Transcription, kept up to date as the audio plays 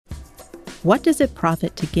What does it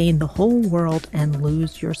profit to gain the whole world and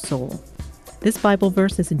lose your soul? This Bible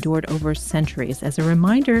verse has endured over centuries as a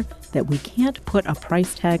reminder that we can't put a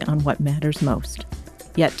price tag on what matters most.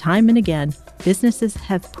 Yet time and again, businesses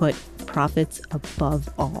have put profits above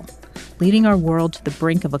all, leading our world to the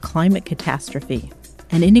brink of a climate catastrophe,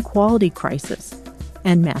 an inequality crisis,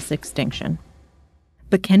 and mass extinction.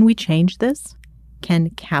 But can we change this? Can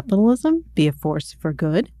capitalism be a force for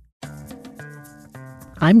good?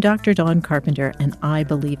 I'm Dr. Dawn Carpenter, and I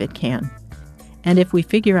believe it can. And if we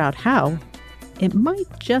figure out how, it might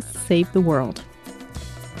just save the world.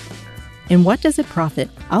 In What Does It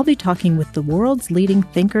Profit? I'll be talking with the world's leading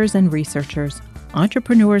thinkers and researchers,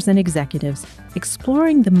 entrepreneurs and executives,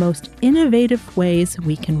 exploring the most innovative ways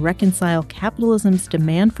we can reconcile capitalism's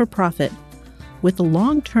demand for profit with the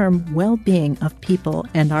long-term well-being of people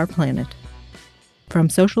and our planet. From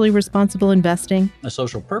socially responsible investing, a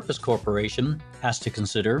social purpose corporation has to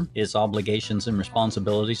consider its obligations and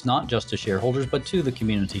responsibilities not just to shareholders, but to the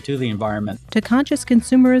community, to the environment. To conscious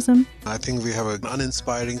consumerism, I think we have an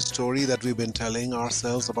uninspiring story that we've been telling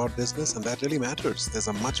ourselves about business, and that really matters. There's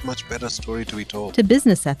a much, much better story to be told. To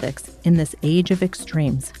business ethics in this age of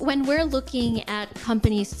extremes. When we're looking at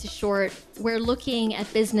companies to short, we're looking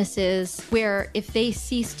at businesses where if they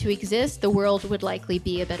cease to exist, the world would likely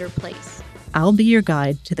be a better place. I'll be your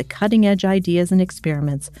guide to the cutting-edge ideas and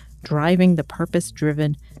experiments driving the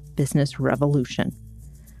purpose-driven business revolution.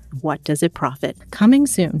 What Does It Profit? Coming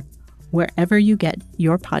soon, wherever you get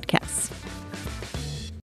your podcasts.